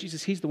baptized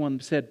Jesus. He's the one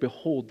that said,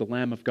 "Behold, the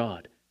Lamb of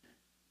God."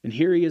 And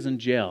here he is in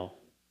jail.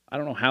 I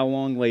don't know how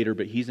long later,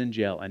 but he's in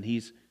jail, and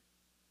he's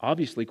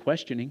obviously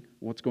questioning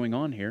what's going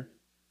on here.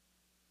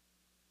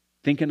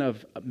 Thinking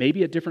of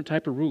maybe a different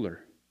type of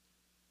ruler.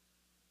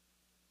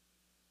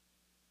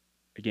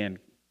 Again,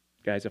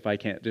 guys, if I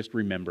can't just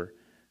remember,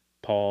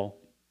 Paul,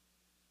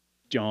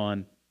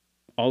 John,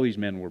 all these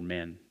men were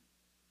men.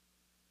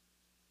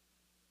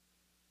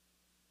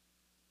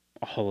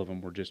 All of them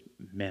were just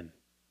men.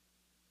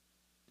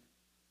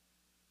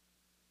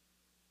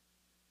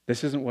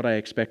 This isn't what I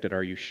expected.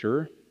 Are you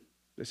sure?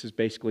 This is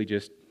basically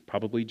just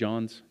probably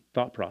John's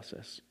thought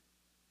process.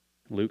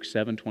 Luke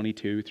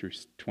 7:22 through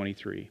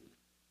 23.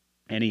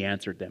 And he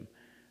answered them,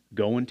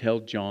 "Go and tell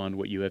John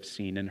what you have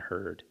seen and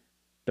heard.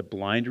 The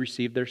blind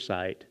receive their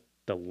sight,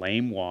 the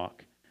lame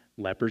walk,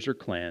 lepers are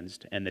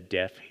cleansed, and the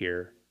deaf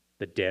hear.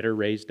 The dead are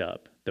raised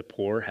up, the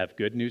poor have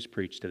good news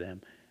preached to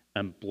them,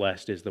 and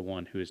blessed is the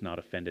one who is not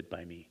offended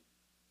by me."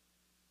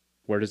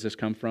 Where does this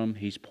come from?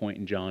 He's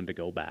pointing John to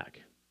go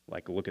back.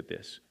 Like, look at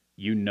this.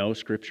 You know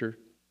Scripture.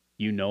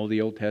 You know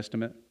the Old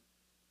Testament.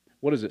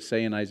 What does it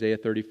say in Isaiah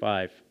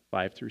 35,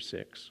 5 through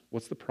 6?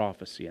 What's the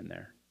prophecy in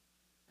there?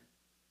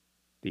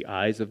 The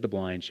eyes of the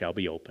blind shall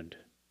be opened,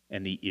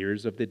 and the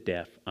ears of the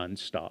deaf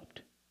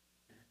unstopped.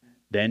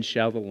 Then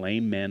shall the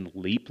lame men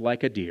leap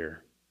like a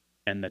deer,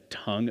 and the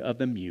tongue of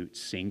the mute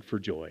sing for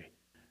joy,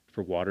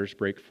 for waters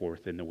break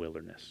forth in the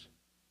wilderness.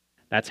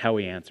 That's how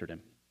he answered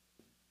him.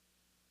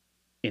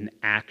 In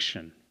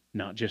action,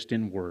 not just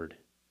in word.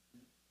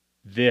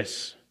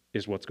 This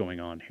is what's going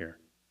on here.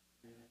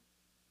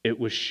 It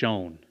was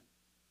shown.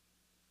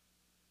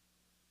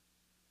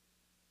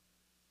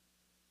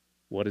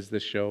 What does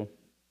this show?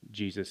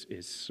 Jesus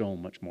is so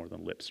much more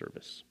than lip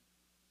service.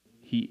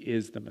 He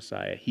is the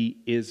Messiah.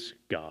 He is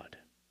God.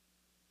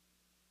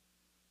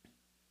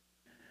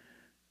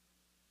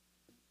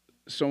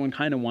 So in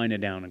kind of winding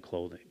down and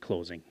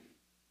closing,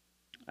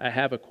 I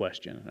have a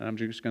question, and I'm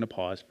just going to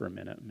pause for a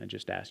minute and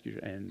just ask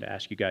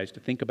you guys to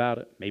think about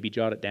it, maybe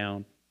jot it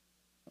down,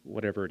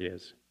 whatever it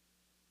is.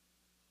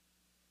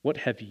 What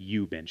have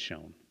you been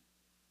shown?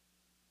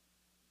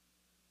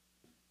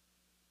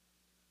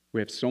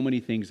 We have so many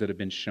things that have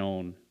been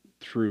shown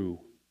through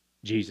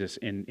Jesus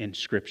in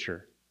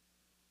Scripture.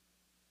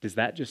 Does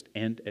that just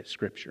end at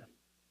Scripture?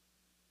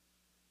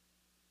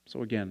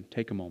 So again,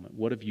 take a moment.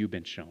 What have you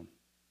been shown?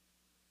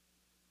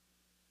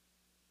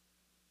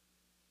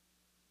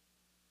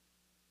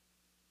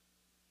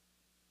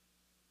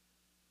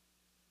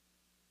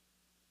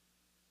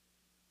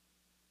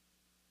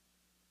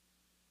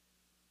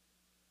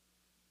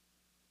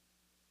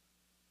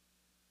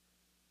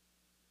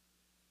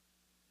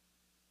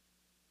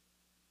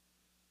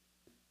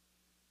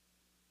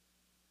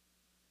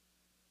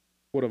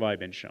 What have I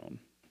been shown?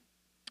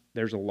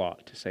 There's a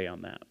lot to say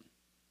on that.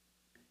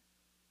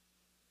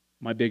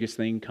 My biggest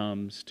thing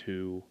comes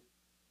to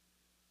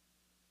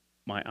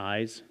my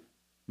eyes,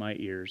 my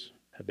ears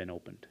have been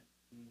opened.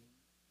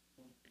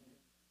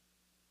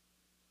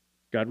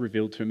 God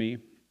revealed to me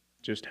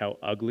just how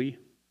ugly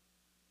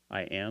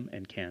I am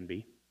and can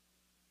be,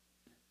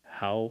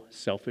 how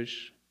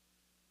selfish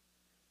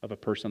of a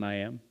person I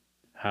am,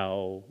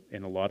 how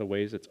in a lot of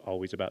ways it's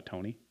always about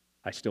Tony.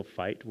 I still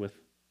fight with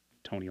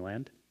Tony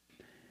Land.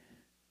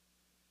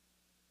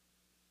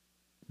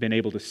 Been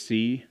able to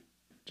see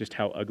just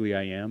how ugly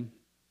I am,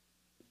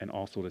 and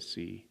also to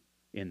see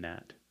in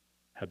that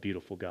how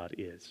beautiful God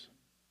is.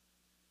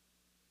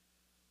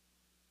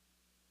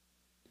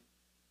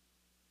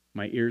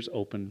 My ears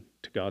open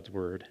to God's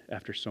word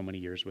after so many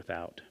years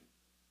without.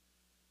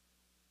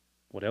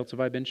 What else have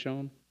I been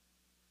shown?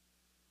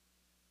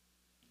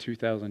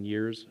 2,000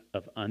 years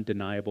of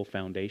undeniable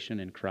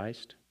foundation in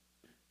Christ,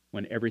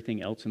 when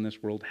everything else in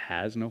this world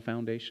has no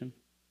foundation.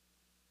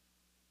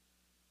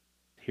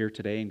 Here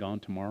today and gone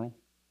tomorrow.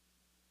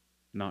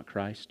 Not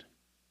Christ.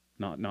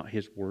 Not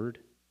His word.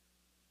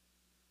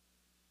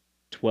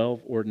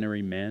 12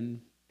 ordinary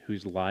men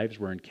whose lives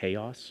were in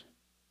chaos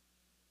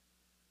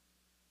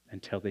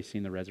until they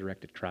seen the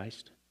resurrected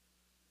Christ.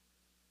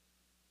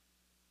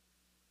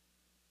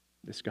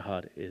 This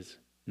God is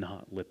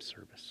not lip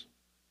service.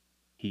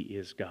 He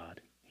is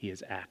God. He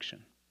is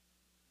action.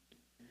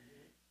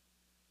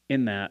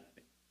 In that,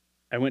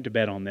 I went to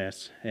bed on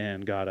this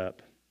and got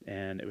up,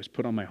 and it was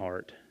put on my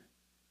heart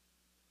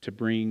to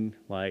bring,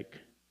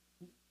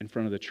 in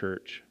front of the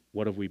church,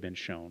 what have we been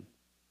shown?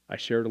 I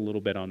shared a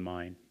little bit on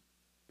mine.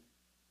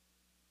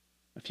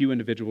 A few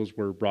individuals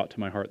were brought to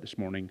my heart this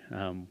morning.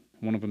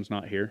 One of them's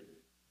not here.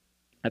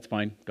 That's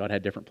fine. God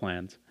had different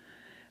plans.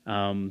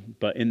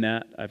 But in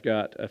that, I've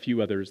got a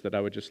few others that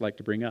I would just like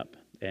to bring up.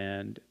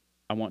 And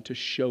I want to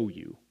show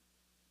you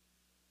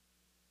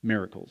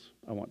miracles.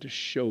 I want to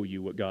show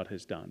you what God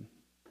has done.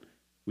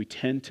 We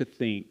tend to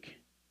think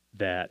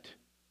that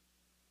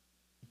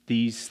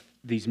these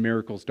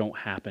miracles don't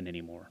happen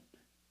anymore.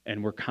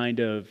 And we're kind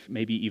of,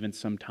 maybe even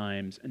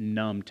sometimes,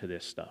 numb to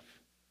this stuff.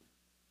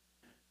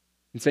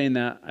 In saying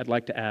that, I'd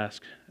like to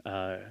ask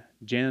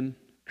Jen,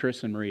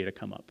 Chris, and Maria to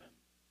come up,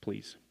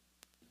 please.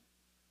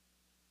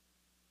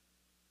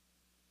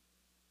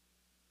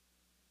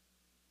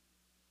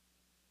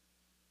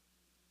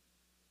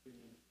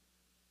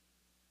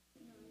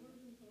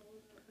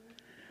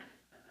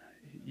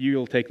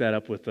 You'll take that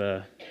up with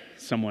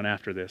someone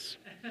after this,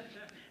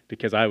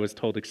 because I was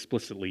told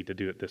explicitly to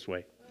do it this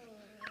way.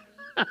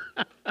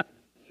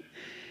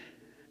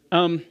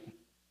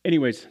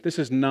 Anyways, this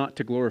is not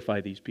to glorify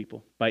these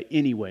people by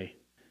any way.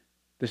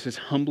 This is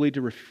humbly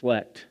to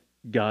reflect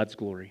God's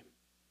glory.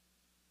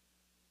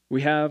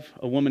 We have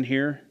a woman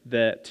here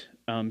that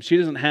she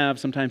doesn't have,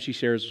 sometimes she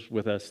shares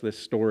with us this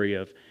story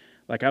of,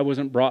 I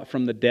wasn't brought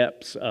from the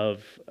depths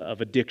of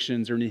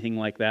addictions or anything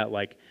like that,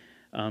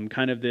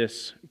 kind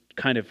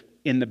of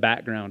in the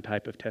background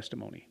type of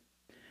testimony.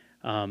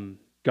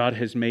 God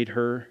has made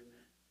her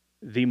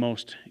the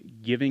most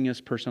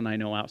givingest person I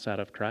know outside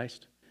of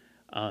Christ.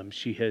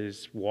 She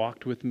has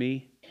walked with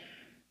me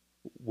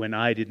when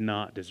I did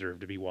not deserve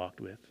to be walked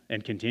with,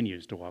 and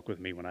continues to walk with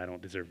me when I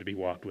don't deserve to be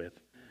walked with.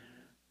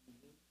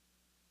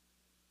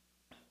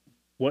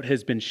 What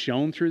has been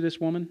shown through this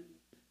woman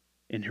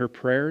in her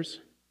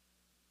prayers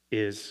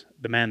is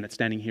the man that's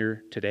standing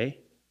here today.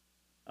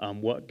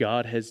 What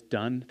God has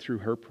done through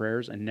her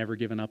prayers and never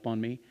given up on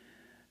me.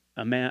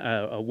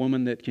 A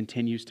woman that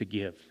continues to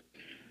give.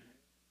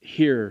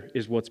 Here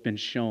is what's been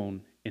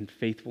shown in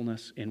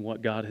faithfulness in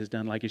what God has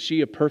done. Is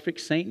she a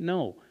perfect saint?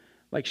 No.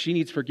 She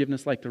needs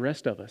forgiveness like the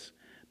rest of us.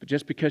 But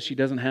just because she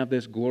doesn't have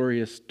this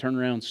glorious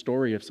turnaround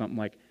story of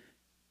something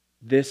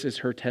this is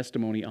her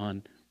testimony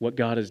on what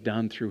God has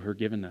done through her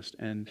givenness.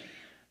 And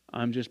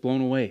I'm just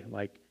blown away.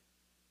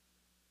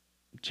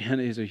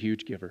 Jenna is a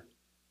huge giver.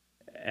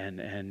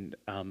 And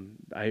I'm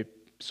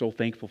so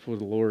thankful for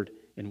the Lord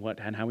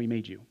and how He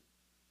made you.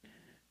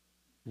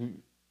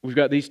 We've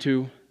got these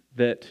two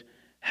that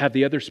have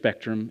the other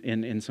spectrum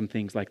in some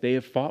things, they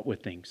have fought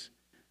with things.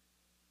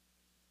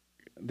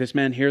 This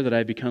man here that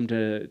I've become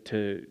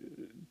to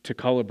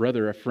call a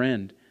brother, a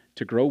friend,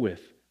 to grow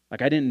with. I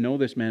didn't know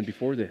this man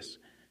before this.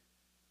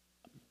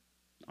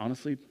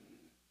 Honestly,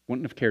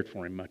 wouldn't have cared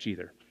for him much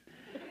either.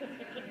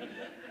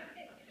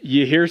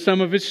 You hear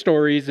some of his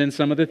stories and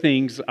some of the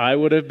things, I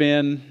would have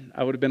been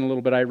a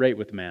little bit irate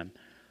with the man.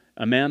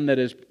 A man that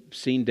has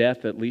seen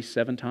death at least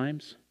 7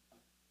 times.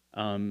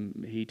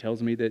 He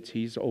tells me that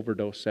he's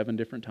overdosed 7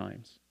 different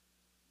times.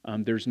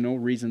 There's no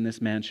reason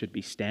this man should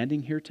be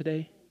standing here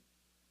today.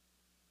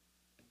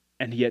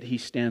 And yet he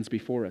stands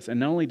before us. And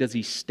not only does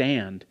he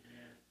stand,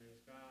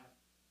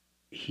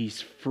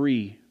 he's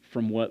free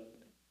from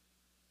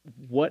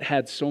what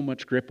had so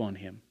much grip on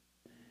him.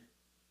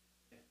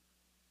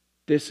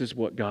 This is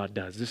what God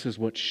does. This is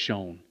what's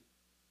shown.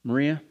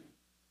 Maria,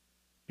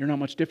 you're not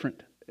much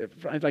different.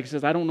 Like I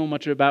said, I don't know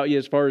much about you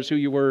as far as who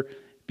you were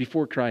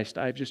before Christ.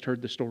 I've just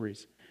heard the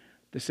stories.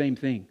 The same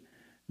thing.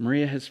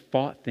 Maria has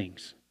fought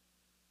things.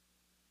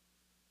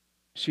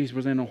 She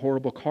was in a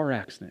horrible car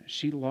accident.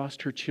 She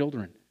lost her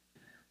children.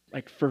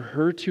 For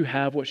her to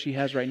have what she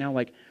has right now,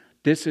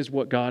 this is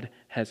what God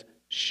has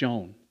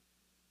shown.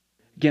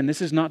 Again,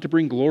 this is not to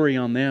bring glory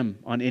on them,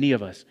 on any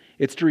of us.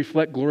 It's to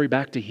reflect glory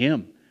back to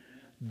Him.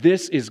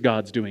 This is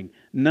God's doing.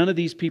 None of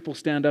these people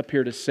stand up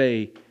here to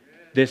say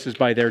this is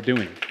by their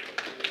doing.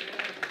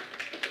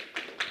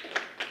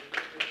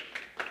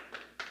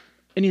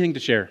 Anything to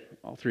share,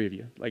 all 3 of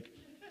you?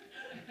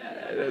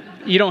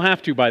 You don't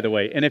have to, by the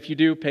way. And if you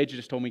do, Paige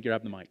just told me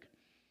grab the mic.